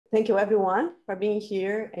Thank you everyone for being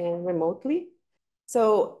here and remotely.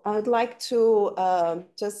 So I'd like to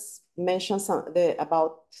just mention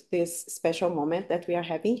about this special moment that we are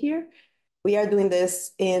having here. We are doing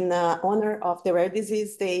this in honor of the Rare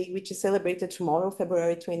Disease Day, which is celebrated tomorrow,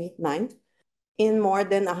 February 29th, in more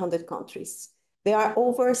than 100 countries. There are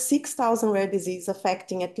over 6,000 rare diseases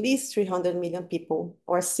affecting at least 300 million people,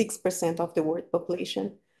 or 6% of the world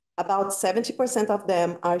population. About 70% of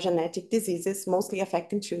them are genetic diseases, mostly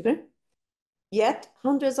affecting children. Yet,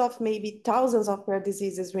 hundreds of maybe thousands of rare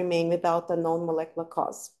diseases remain without a known molecular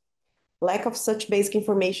cause. Lack of such basic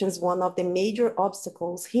information is one of the major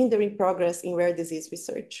obstacles hindering progress in rare disease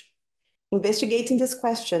research. Investigating this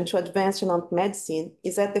question to advance genomic medicine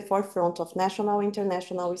is at the forefront of national and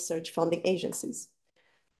international research funding agencies.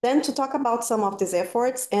 Then, to talk about some of these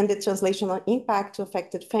efforts and the translational impact to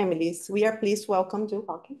affected families, we are pleased to welcome Jill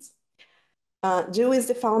Hawkins. Jill is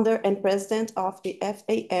the founder and president of the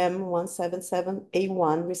FAM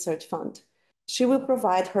 177A1 Research Fund. She will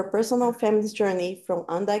provide her personal family's journey from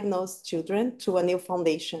undiagnosed children to a new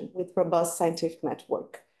foundation with robust scientific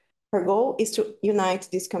network. Her goal is to unite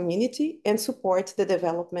this community and support the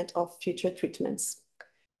development of future treatments.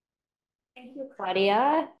 Thank you,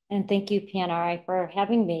 Claudia, and thank you, PNRI, for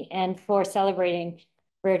having me and for celebrating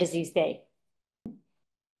Rare Disease Day.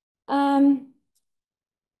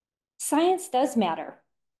 Science does matter.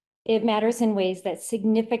 It matters in ways that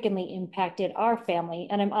significantly impacted our family,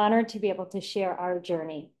 and I'm honored to be able to share our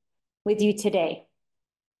journey with you today.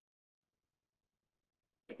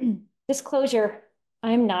 Disclosure,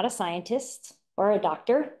 I'm not a scientist or a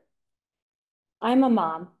doctor. I'm a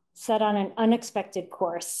mom set on an unexpected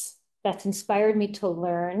course that's inspired me to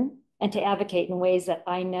learn and to advocate in ways that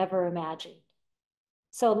I never imagined.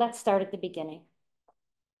 So let's start at the beginning.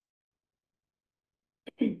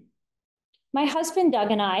 My husband, Doug,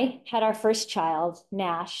 and I had our first child,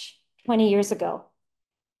 Nash, 20 years ago.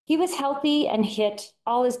 He was healthy and hit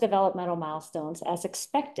all his developmental milestones as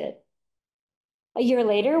expected. A year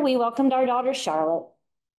later, we welcomed our daughter, Charlotte.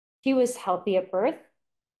 She was healthy at birth.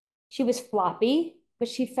 She was floppy, but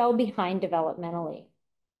she fell behind developmentally.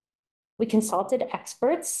 We consulted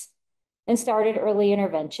experts and started early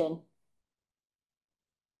intervention.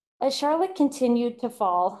 As Charlotte continued to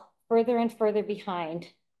fall further and further behind,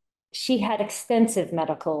 she had extensive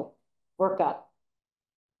medical workup.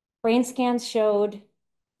 Brain scans showed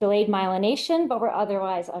delayed myelination, but were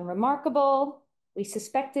otherwise unremarkable. We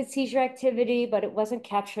suspected seizure activity, but it wasn't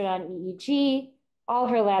captured on EEG. All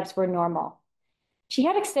her labs were normal. She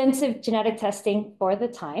had extensive genetic testing for the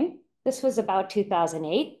time. This was about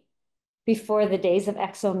 2008, before the days of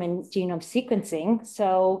exome and genome sequencing.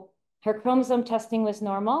 So her chromosome testing was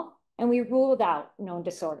normal, and we ruled out known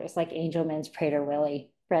disorders like Angelman's,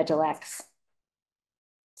 Prader-Willi, Fragile X.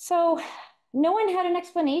 So no one had an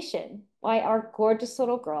explanation why our gorgeous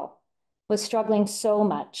little girl was struggling so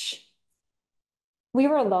much. We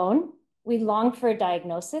were alone. We longed for a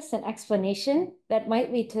diagnosis and explanation that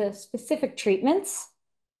might lead to specific treatments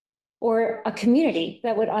or a community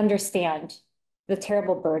that would understand the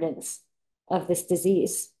terrible burdens of this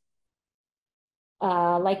disease,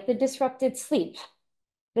 like the disrupted sleep,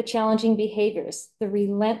 the challenging behaviors, the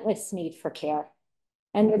relentless need for care,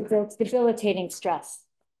 and the debilitating stress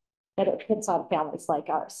that it puts on families like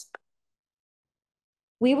ours.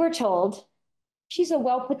 We were told, she's a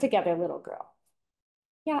well put together little girl.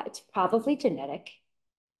 Yeah, it's probably genetic,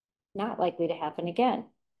 not likely to happen again.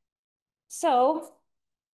 So,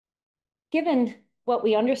 given what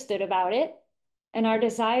we understood about it and our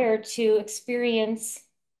desire to experience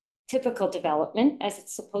typical development as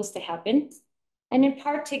it's supposed to happen, and in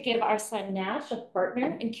part to give our son Nash a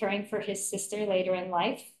partner in caring for his sister later in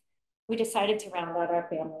life, we decided to round out our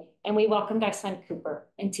family, and we welcomed our son Cooper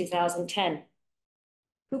in 2010.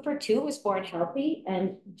 Cooper, too, was born healthy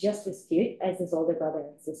and just as cute as his older brother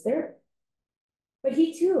and sister. But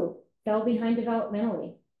he, too, fell behind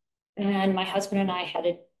developmentally. And my husband and I had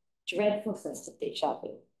a dreadful sense of deja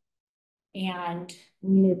vu. And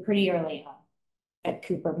we knew pretty early on that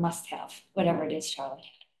Cooper must have whatever it is Charlotte had.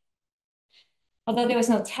 Although there was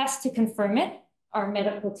no test to confirm it, our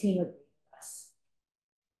medical team agreed with us.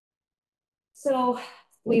 So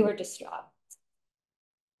we were distraught.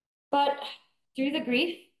 But through the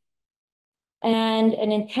grief and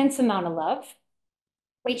an intense amount of love,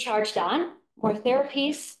 we charged on, more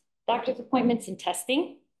therapies, doctor's appointments, and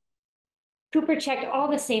testing. Cooper checked all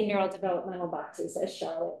the same neurodevelopmental boxes as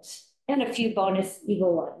Charlotte, and a few bonus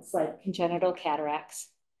evil ones like congenital cataracts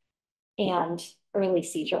and early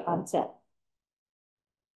seizure onset.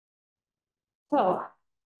 So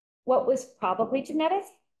what was probably genetic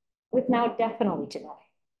was now definitely genetic.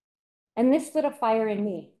 And this lit a fire in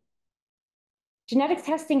me Genetic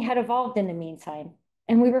testing had evolved in the meantime,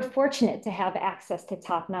 and we were fortunate to have access to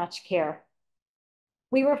top-notch care.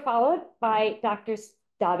 We were followed by Doctors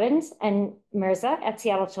Dobbins and Mirza at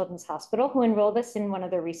Seattle Children's Hospital, who enrolled us in one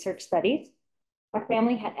of their research studies. Our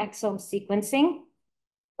family had exome sequencing,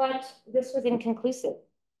 but this was inconclusive.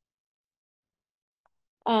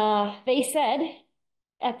 They said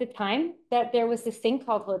at the time that there was this thing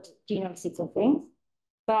called whole genome sequencing,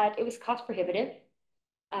 but it was cost prohibitive,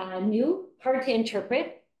 new, hard to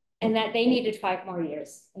interpret, and that they needed 5 more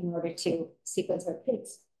years in order to sequence our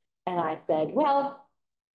kids. And I said, well,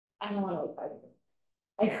 I don't want to wait 5 years.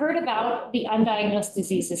 I heard about the Undiagnosed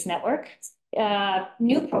Diseases Network,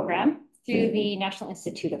 new program through the National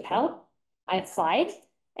Institute of Health. I applied,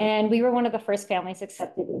 and we were one of the first families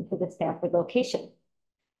accepted into the Stanford location.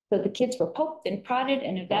 So the kids were poked and prodded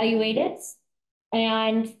and evaluated.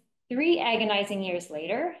 And 3 agonizing years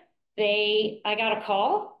later, I got a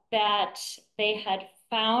call that they had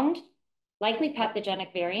found likely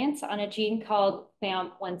pathogenic variants on a gene called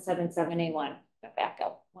FAM177A1. Back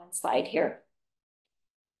up 1 slide here.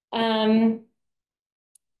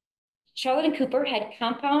 Charlotte and Cooper had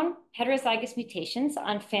compound heterozygous mutations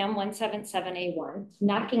on FAM177A1,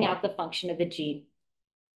 knocking out the function of the gene.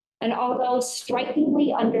 And although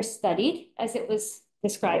strikingly understudied, as it was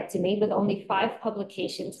described to me, with only 5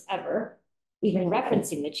 publications ever even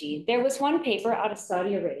referencing the gene, there was one paper out of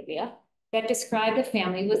Saudi Arabia that described a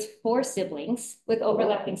family with 4 siblings with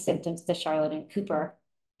overlapping symptoms to Charlotte and Cooper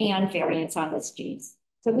and variants on this gene.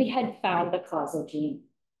 So we had found the causal gene.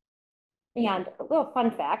 And a little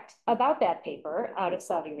fun fact about that paper out of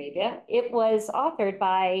Saudi Arabia, it was authored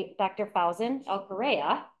by Dr. Fauzan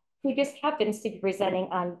El-Correa, who just happens to be presenting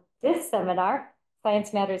on this seminar,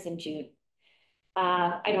 Science Matters in June.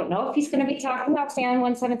 I don't know if he's going to be talking about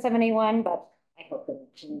FAM177A1, but I hope he'll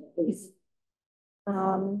mention it at least.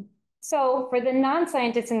 So for the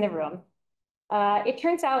non-scientists in the room, it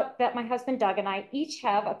turns out that my husband Doug and I each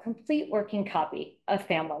have a complete working copy of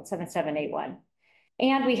FAM177A1.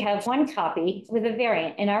 And we have 1 copy with a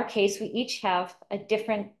variant. In our case, we each have a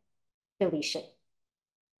different deletion.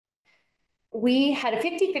 We had a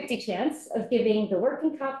 50-50 chance of giving the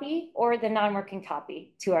working copy or the non-working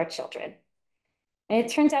copy to our children. And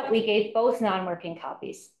it turns out we gave both non-working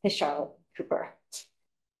copies to Charlotte Cooper.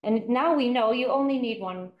 And now we know you only need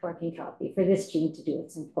 1 working copy for this gene to do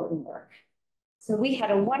its important work. So we had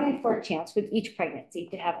a 1 in 4 chance with each pregnancy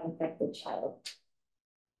to have an infected child.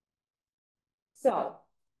 So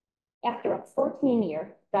after a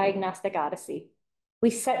 14-year diagnostic odyssey, we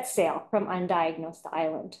set sail from Undiagnosed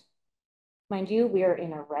Island. Mind you, we were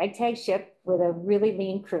in a ragtag ship with a really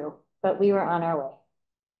lean crew, but we were on our way.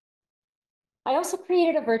 I also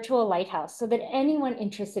created a virtual lighthouse so that anyone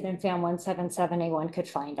interested in FAM177A1 could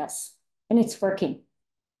find us, and it's working.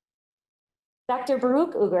 Dr.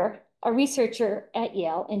 Baruch Uger, a researcher at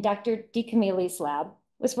Yale in Dr. DiCamilli's lab,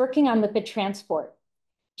 was working on lipid transport.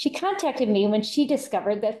 She contacted me when she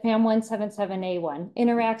discovered that FAM177A1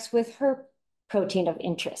 interacts with her protein of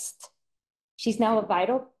interest. She's now a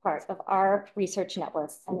vital part of our research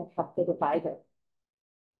network and a trusted advisor.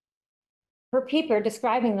 Her paper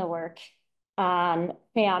describing the work on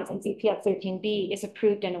FAM and ZPF13B is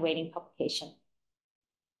approved and awaiting publication.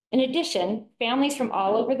 In addition, families from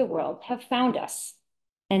all over the world have found us,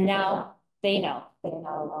 and now they know they're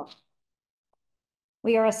not alone.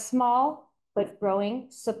 We are a small but growing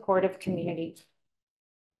supportive community.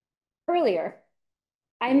 Earlier,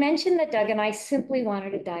 I mentioned that Doug and I simply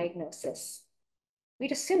wanted a diagnosis.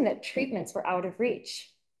 We'd assumed that treatments were out of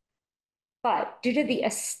reach. But due to the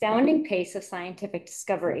astounding pace of scientific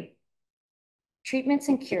discovery, treatments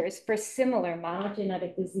and cures for similar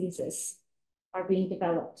monogenetic diseases are being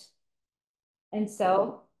developed. And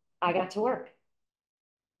so I got to work.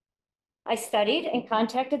 I studied and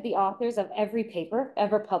contacted the authors of every paper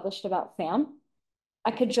ever published about FAM.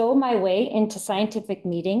 I cajoled my way into scientific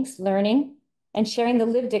meetings, learning, and sharing the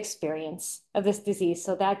lived experience of this disease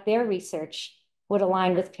so that their research would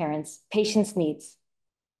align with patients' needs.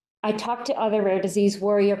 I talked to other rare disease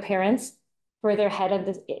warrior parents further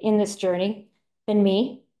ahead in this journey than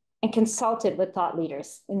me, and consulted with thought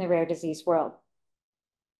leaders in the rare disease world.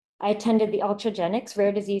 I attended the Ultragenics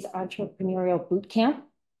Rare Disease Entrepreneurial Bootcamp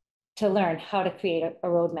to learn how to create a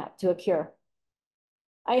roadmap to a cure.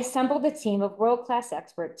 I assembled a team of world-class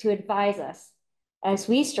experts to advise us as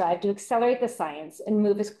we strive to accelerate the science and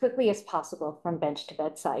move as quickly as possible from bench to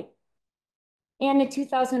bedside. And in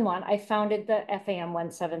 2001, I founded the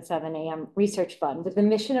FAM177AM Research Fund with the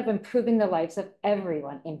mission of improving the lives of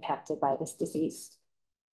everyone impacted by this disease.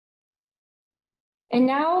 And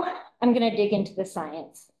now I'm going to dig into the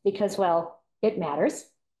science because, well, it matters.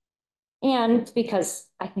 and because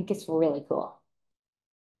I think it's really cool.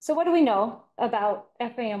 So what do we know about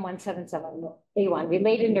FAM177A1,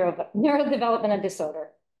 related neurodevelopmental disorder?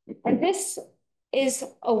 And this is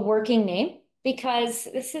a working name because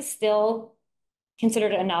this is still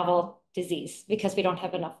considered a novel disease because we don't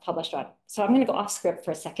have enough published on it. So I'm going to go off script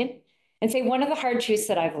for a second and say one of the hard truths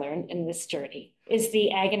that I've learned in this journey is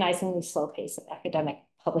the agonizingly slow pace of academic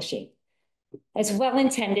publishing. As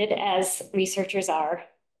well-intended as researchers are,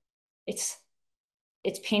 it's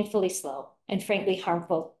painfully slow and frankly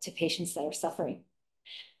harmful to patients that are suffering.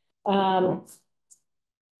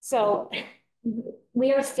 So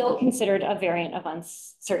we are still considered a variant of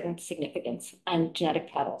uncertain significance on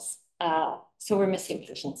genetic panels. So we're missing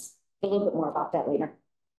patients. A little bit more about that later.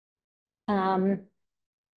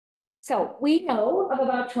 So we know of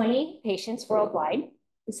about 20 patients worldwide.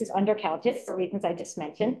 This is undercounted for reasons I just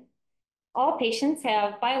mentioned. All patients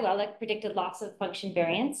have biallelic predicted loss of function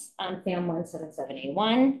variants on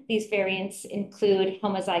FAM177A1. These variants include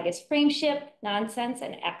homozygous frameshift, nonsense,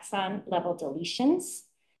 and exon level deletions,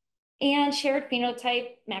 and shared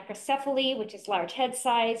phenotype macrocephaly, which is large head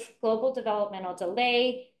size, global developmental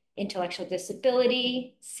delay, intellectual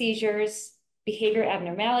disability, seizures, behavior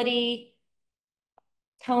abnormality,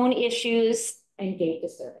 tone issues, and gait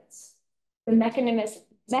disturbance. The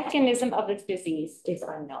mechanism of this disease is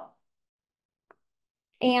unknown.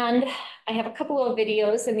 And I have a couple of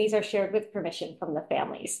videos, and these are shared with permission from the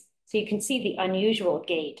families. So you can see the unusual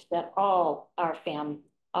gait that all our fam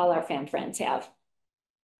friends have.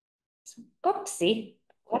 So, oopsie,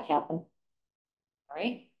 what happened? All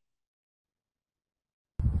right.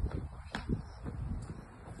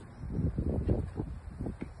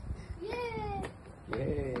 Yay!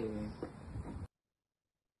 Yay.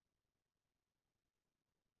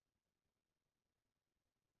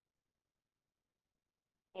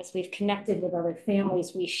 As we've connected with other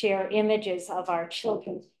families, we share images of our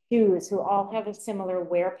children's shoes who all have a similar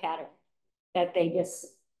wear pattern, that they just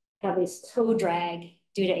have this toe drag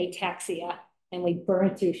due to ataxia, and we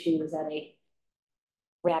burn through shoes at a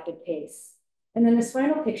rapid pace. And then this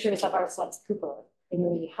final picture is of our Flex Cooper in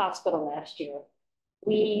the hospital last year.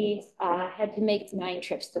 We had to make 9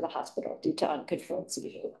 trips to the hospital due to uncontrolled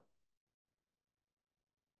seizure.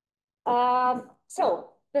 So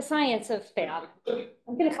the science of FAM,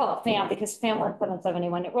 I'm going to call it FAM because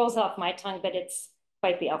FAM177A1, it rolls off my tongue, but it's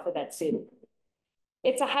quite the alphabet soup.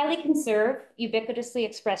 It's a highly conserved, ubiquitously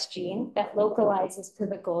expressed gene that localizes to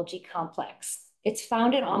the Golgi complex. It's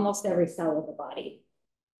found in almost every cell of the body.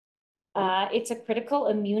 It's a critical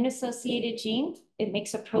immune-associated gene. It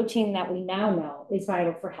makes a protein that we now know is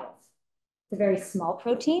vital for health. It's a very small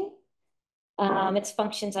protein. Its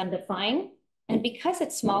function's undefined. And because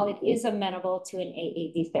it's small, it is amenable to an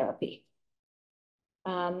AAV therapy.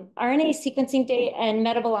 RNA sequencing data and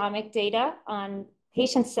metabolomic data on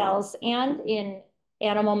patient cells and in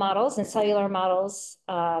animal models and cellular models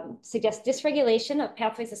suggest dysregulation of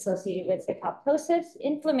pathways associated with apoptosis,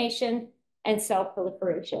 inflammation, and cell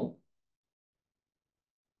proliferation.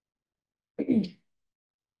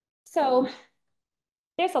 So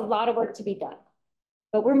there's a lot of work to be done,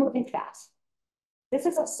 but we're moving fast. This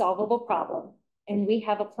is a solvable problem, and we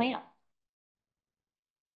have a plan.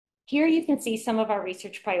 Here you can see some of our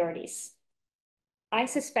research priorities. I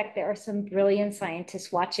suspect there are some brilliant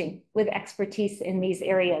scientists watching with expertise in these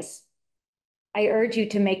areas. I urge you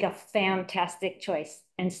to make a fantastic choice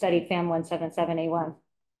and study FAM177A1.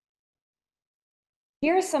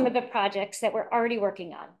 Here are some of the projects that we're already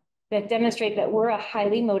working on that demonstrate that we're a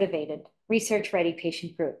highly motivated, research-ready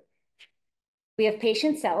patient group. We have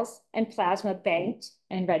patient cells and plasma banked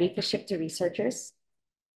and ready to ship to researchers.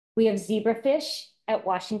 We have zebrafish at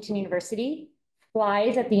Washington University,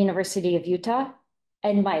 flies at the University of Utah,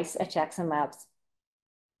 and mice at Jackson Labs.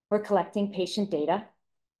 We're collecting patient data,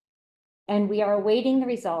 and we are awaiting the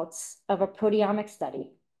results of a proteomic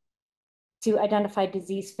study to identify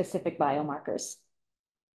disease-specific biomarkers.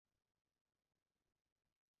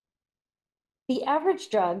 The average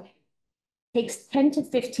drug takes 10 to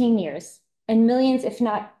 15 years and millions, if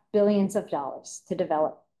not billions of dollars to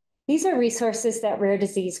develop. These are resources that rare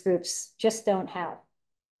disease groups just don't have.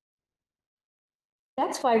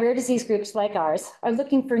 That's why rare disease groups like ours are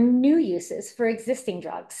looking for new uses for existing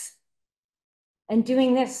drugs and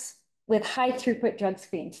doing this with high throughput drug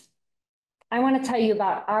screens. I want to tell you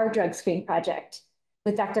about our drug screen project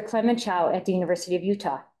with Dr. Clement Chow at the University of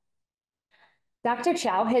Utah. Dr.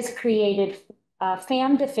 Chow has created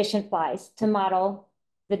FAM deficient flies to model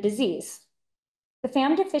the disease. The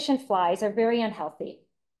FAM deficient flies are very unhealthy,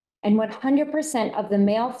 and 100% of the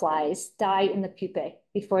male flies die in the pupae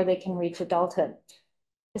before they can reach adulthood.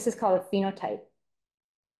 This is called a phenotype.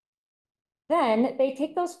 Then they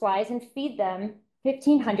take those flies and feed them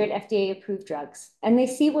 1,500 FDA-approved drugs, and they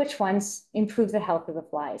see which ones improve the health of the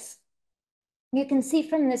flies. You can see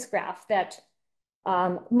from this graph that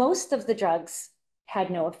most of the drugs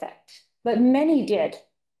had no effect, but many did.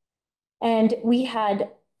 And we had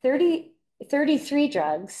 33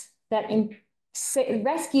 drugs that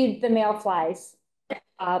rescued the male flies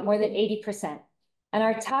more than 80%. And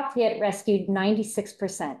our top hit rescued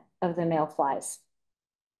 96% of the male flies.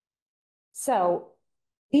 So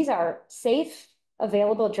these are safe,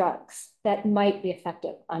 available drugs that might be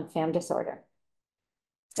effective on FAM disorder.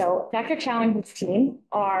 So Dr. Chow and his team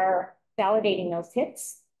are validating those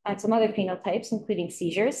hits on some other phenotypes, including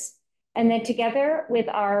seizures. And then together with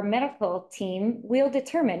our medical team, we'll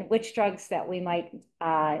determine which drugs that we might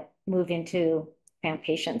move into FAM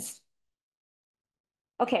patients.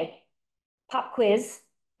 Okay, pop quiz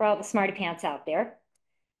for all the smarty pants out there.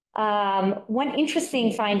 One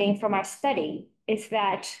interesting finding from our study is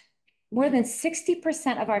that more than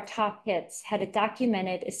 60% of our top hits had a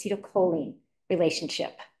documented acetylcholine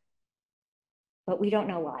relationship, but we don't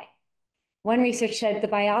know why. One research said the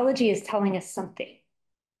biology is telling us something,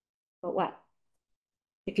 but what?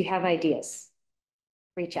 If you have ideas,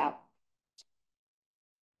 reach out.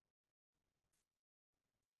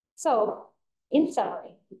 So, in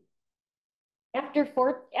summary, after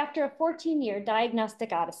a 14-year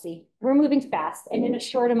diagnostic odyssey, we're moving fast and in a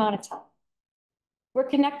short amount of time. We're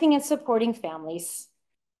connecting and supporting families.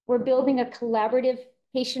 We're building a collaborative,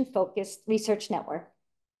 patient-focused research network.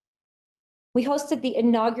 We hosted the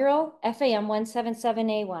inaugural FAM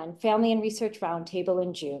 177A1 Family and Research Roundtable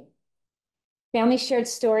in June. Families shared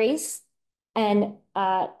stories, and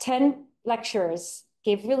 10 lecturers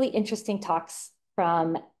gave really interesting talks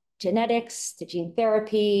from genetics to gene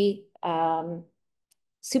therapy,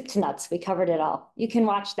 soup to nuts. We covered it all. You can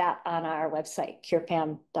watch that on our website,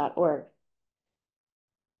 curefam.org.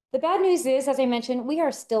 The bad news is, as I mentioned, we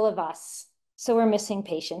are still a VUS, so we're missing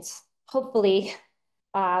patients. Hopefully,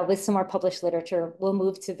 with some more published literature, we'll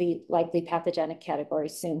move to the likely pathogenic category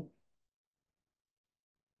soon.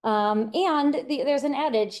 There's an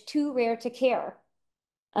adage, too rare to care.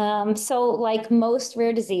 So like most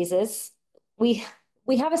rare diseases, we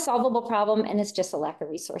have a solvable problem, and it's just a lack of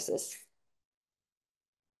resources.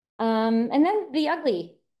 And then the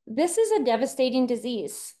ugly. This is a devastating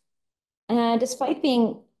disease. And despite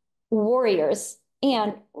being warriors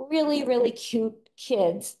and really, really cute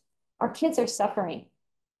kids, our kids are suffering.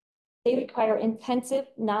 They require intensive,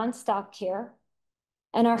 nonstop care,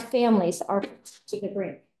 and our families are to the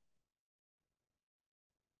brink.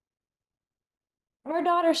 Our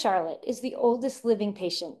daughter, Charlotte, is the oldest living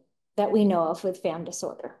patient that we know of with FAM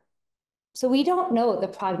disorder. So we don't know the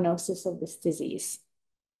prognosis of this disease.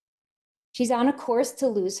 She's on a course to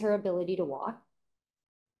lose her ability to walk.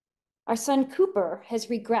 Our son, Cooper, has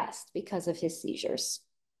regressed because of his seizures.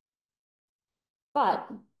 But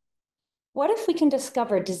what if we can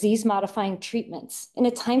discover disease-modifying treatments in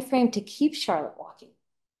a time frame to keep Charlotte walking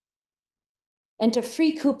and to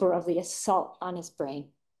free Cooper of the assault on his brain?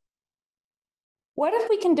 What if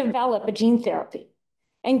we can develop a gene therapy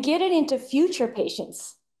and get it into future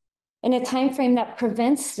patients in a time frame that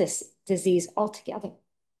prevents this disease altogether?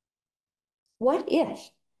 What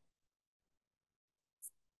if?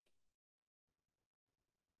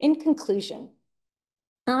 In conclusion,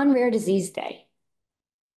 on Rare Disease Day,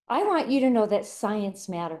 I want you to know that science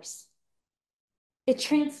matters. It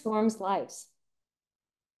transforms lives.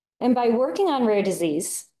 And by working on rare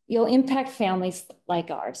disease, you'll impact families like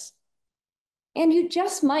ours. And you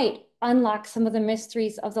just might unlock some of the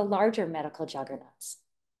mysteries of the larger medical juggernauts,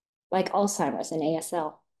 like Alzheimer's and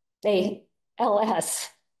ALS.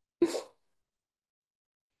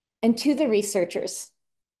 And to the researchers,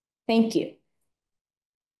 thank you.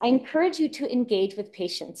 I encourage you to engage with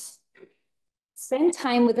patients. Spend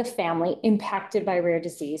time with a family impacted by rare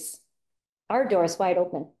disease. Our door is wide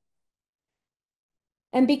open.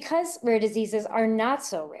 And because rare diseases are not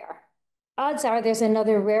so rare, odds are there's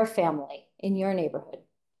another rare family in your neighborhood.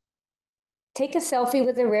 Take a selfie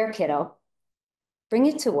with a rare kiddo, bring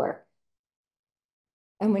it to work,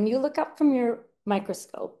 and when you look up from your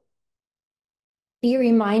microscope, be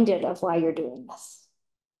reminded of why you're doing this.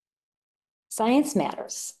 Science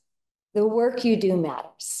matters. The work you do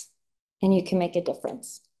matters, and you can make a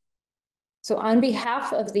difference. So on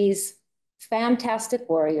behalf of these fantastic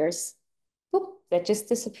warriors, whoop, that just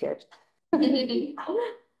disappeared.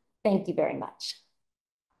 Thank you very much.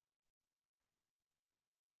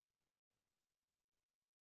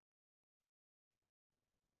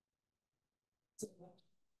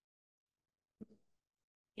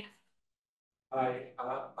 Hi,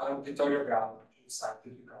 I'm Victoria Brown.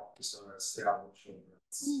 Scientific Officer at Seattle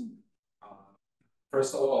Children's.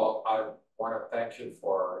 First of all, I want to thank you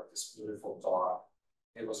for this beautiful talk.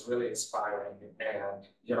 It was really inspiring. And,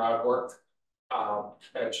 you know, I worked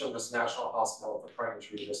at Children's National Hospital for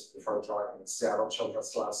 23 years before joining Seattle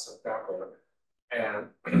Children's last September. And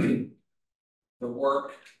the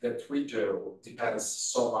work that we do depends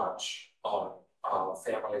so much on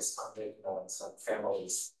families' undiagnosed and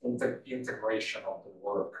families' integration of the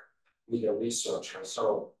work with the researcher.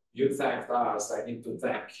 So you thanked us, I need to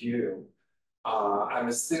thank you.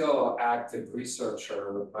 I'm still an active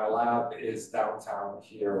researcher. My lab is downtown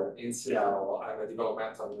here in Seattle. I'm a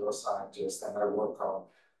developmental neuroscientist and I work on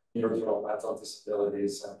neurodevelopmental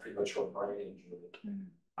disabilities and premature brain injury.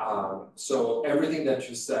 So everything that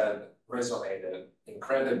you said resonated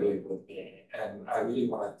incredibly with me, and I really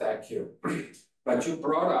want to thank you. But you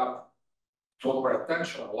brought up to our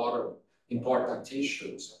attention a lot of important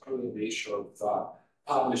issues, including the issue of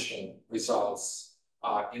publishing results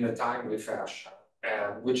in a timely fashion,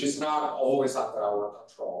 and which is not always under our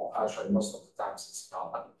control. Actually, most of the times it's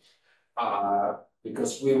not,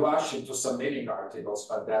 because we rush into submitting articles,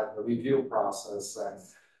 but then the review process. And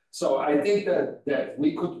so I think that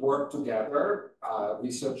we could work together,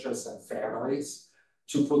 researchers and families,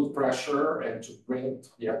 to put pressure and to bring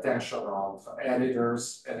the attention of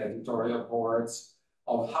editors and editorial boards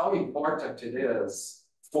of how important it is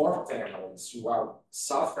for families who are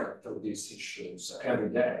suffering through these issues every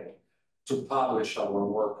day to publish our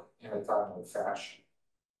work in a timely fashion.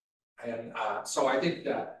 And so I think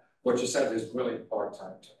that what you said is really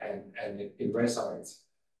important and it resonates.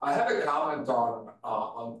 I have a comment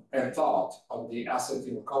on and thought on the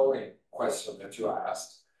acetylcholine question that you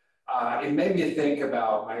asked. It made me think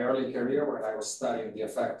about my early career when I was studying the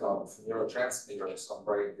effect of neurotransmitters on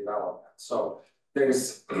brain development. So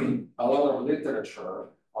there's a lot of literature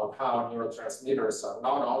on how neurotransmitters are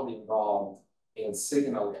not only involved in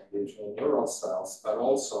signaling between neural cells, but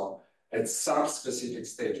also at some specific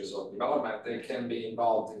stages of development, they can be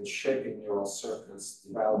involved in shaping neural circuits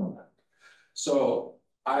development. So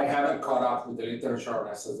I haven't caught up with the literature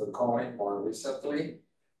on acetylcholine more recently,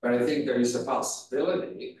 but I think there is a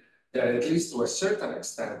possibility that at least to a certain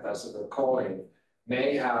extent, acetylcholine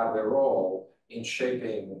may have a role in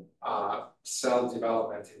shaping cell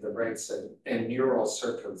development in the brain and neural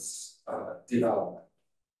circuits development.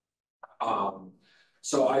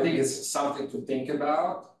 So I think it's something to think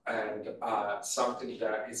about and something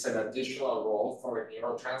that is an additional role for a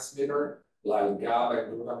neurotransmitter like GABA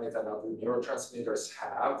and glutamate and other neurotransmitters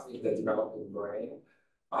have in the developing brain.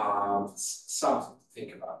 Something to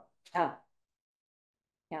think about.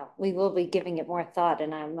 Yeah, we will be giving it more thought,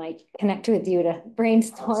 and I might connect with you to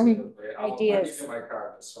brainstorm ideas. I'll give you my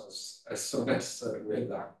card as soon as we're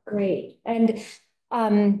done. Great. And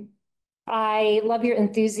I love your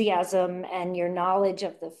enthusiasm and your knowledge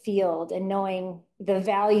of the field and knowing the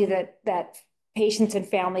value that patients and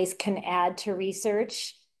families can add to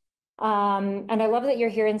research. And I love that you're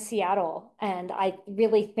here in Seattle. And I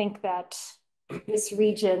really think that this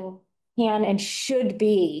region can and should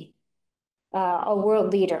be a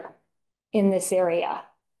world leader in this area.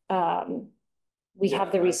 We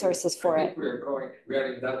have the resources for it. We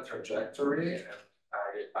are in that trajectory, and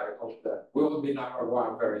I hope that we will be number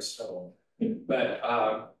one very soon. But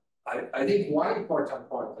I think one important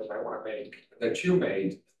point that I want to make, that you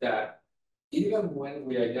made, that even when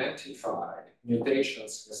we identify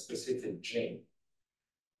mutations in a specific gene,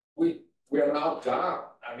 we are not done.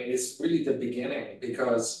 I mean, it's really the beginning,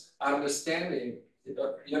 because understanding,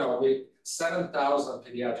 7,000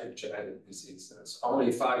 pediatric genetic diseases,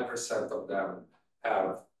 only 5% of them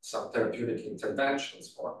have some therapeutic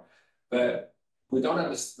interventions for. But we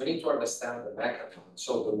need to understand the mechanism.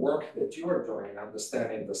 So the work that you are doing,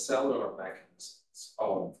 understanding the cellular mechanisms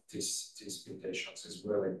of these mutations is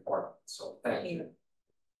really important. So thank you.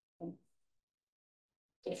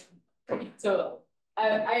 So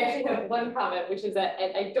I actually have one comment, which is that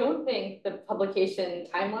I don't think the publication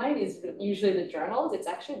timeline is usually the journals. It's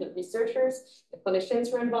actually the researchers, the clinicians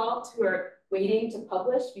who are involved, who are waiting to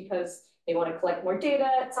publish because they want to collect more data.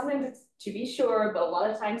 Sometimes it's to be sure, but a lot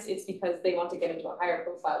of times it's because they want to get into a higher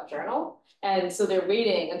profile journal. And so they're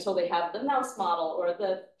waiting until they have the mouse model or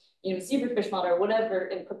the zebrafish model or whatever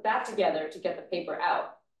and put that together to get the paper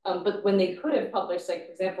out. But when they could have published, like,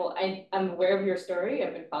 for example, I'm aware of your story.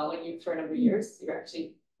 I've been following you for a number of years. You're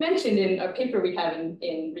actually mentioned in a paper we have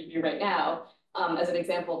in review right now as an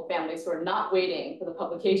example of families who are not waiting for the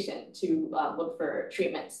publication to look for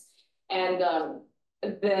treatments. And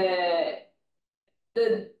the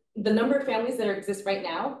number of families that exist right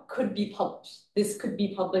now could be published. This could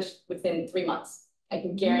be published within 3 months. I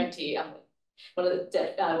can guarantee one of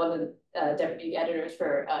the deputy editors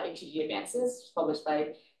for HEG Advances, published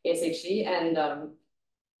by ASHG, and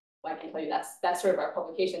I can tell you that's sort of our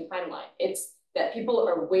publication timeline. It's that people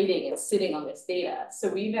are waiting and sitting on this data. So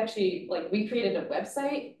we've actually, we created a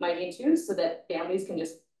website, MyGene2, so that families can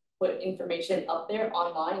just put information up there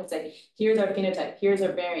online and say, here's our phenotype, here's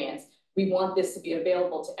our variants. We want this to be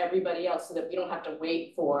available to everybody else so that we don't have to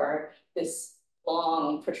wait for this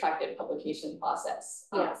long, protracted publication process.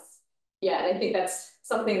 Yes. Yeah, and I think that's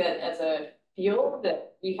something that as a field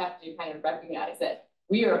that we have to kind of recognize that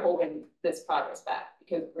we are holding this progress back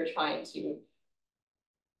because we're trying to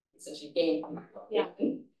essentially gain. Yeah.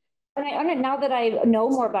 And now that I know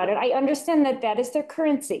more about it, I understand that that is their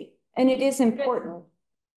currency and it is important.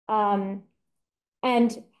 And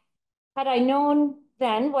had I known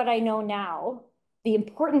then what I know now, the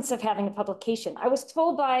importance of having a publication, I was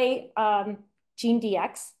told by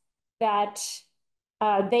GeneDx that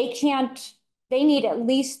they need at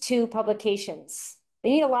least 2 publications. They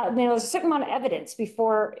need a lot, there's a certain amount of evidence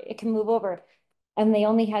before it can move over. And they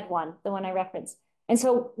only had one, the one I referenced. And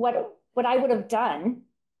so what I would have done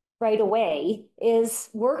right away is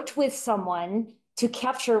worked with someone to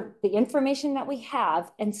capture the information that we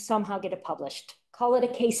have and somehow get it published. Call it a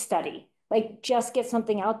case study, just get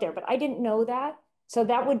something out there. But I didn't know that. So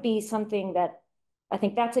that would be something that I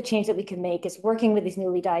think that's a change that we can make, is working with these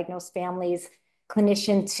newly diagnosed families,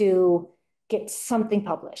 clinician, to get something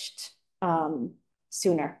published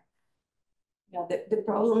sooner. Yeah, the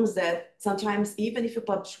problem is that sometimes even if you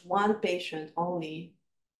publish 1 patient only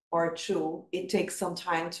or 2, it takes some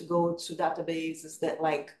time to go to databases that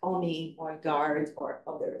like ONI or GARD or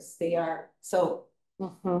others. They are, so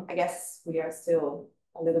I guess we are still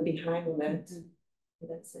a little behind on that, in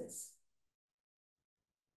that sense.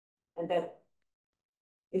 And that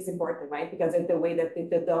is important, right? Because in the way that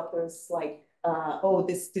the doctors oh,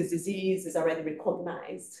 this disease is already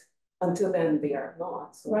recognized. Until then, they are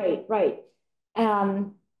not. So. Right.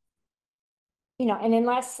 And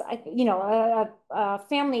unless a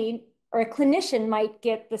family or a clinician might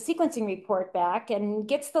get the sequencing report back and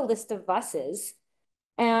gets the list of buses,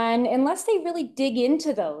 and unless they really dig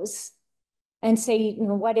into those and say,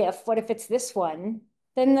 what if it's this one,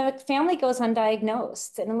 then the family goes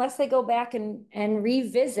undiagnosed. And unless they go back and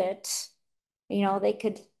revisit, they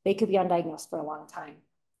could be undiagnosed for a long time.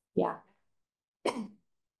 Yeah.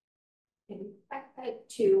 I had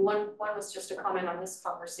 2. One was just a comment on this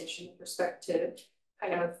conversation with respect to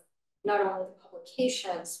kind of not only the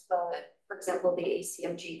publications, but for example, the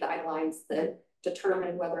ACMG guidelines that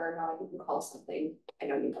determine whether or not you can call something, I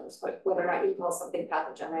know you know this, but whether or not you can call something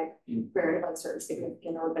pathogenic, variant of uncertain,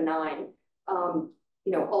 significant, or benign,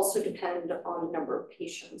 also depend on the number of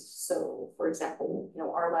patients. So for example,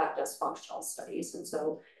 our lab does functional studies. And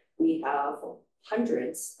so we have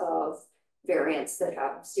hundreds of variants that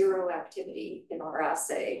have 0 activity in our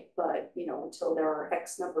assay, but until there are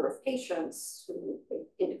X number of patients,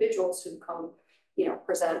 individuals who come,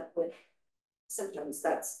 present with symptoms,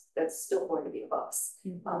 that's still going to be a bus.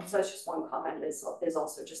 So that's just one comment. Is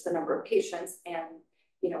also just the number of patients and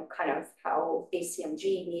kind of how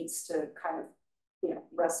ACMG needs to kind of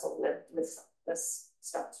wrestle with this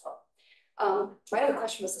stuff as well. My other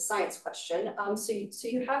question was a science question. So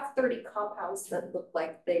you have 30 compounds that look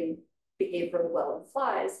like they behave really well in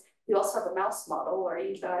flies. You also have a mouse model. Are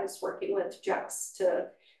you guys working with Jex to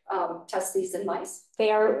test these in mice?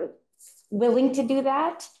 They are willing to do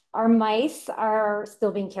that. Our mice are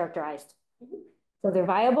still being characterized. So they're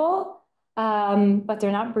viable, but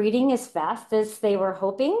they're not breeding as fast as they were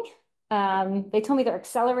hoping. They told me they're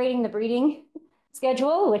accelerating the breeding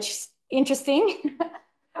schedule, which is interesting.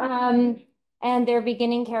 And they're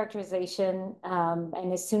beginning characterization.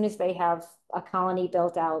 And as soon as they have a colony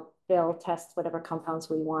built out, they'll test whatever compounds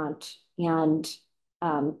we want. And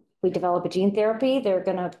we develop a gene therapy, they're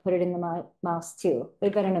going to put it in the mouse too.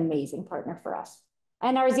 They've been an amazing partner for us.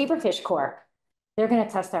 And our zebrafish core, they're going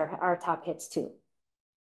to test our top hits too.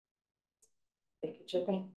 Thank you,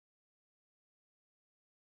 Chipping.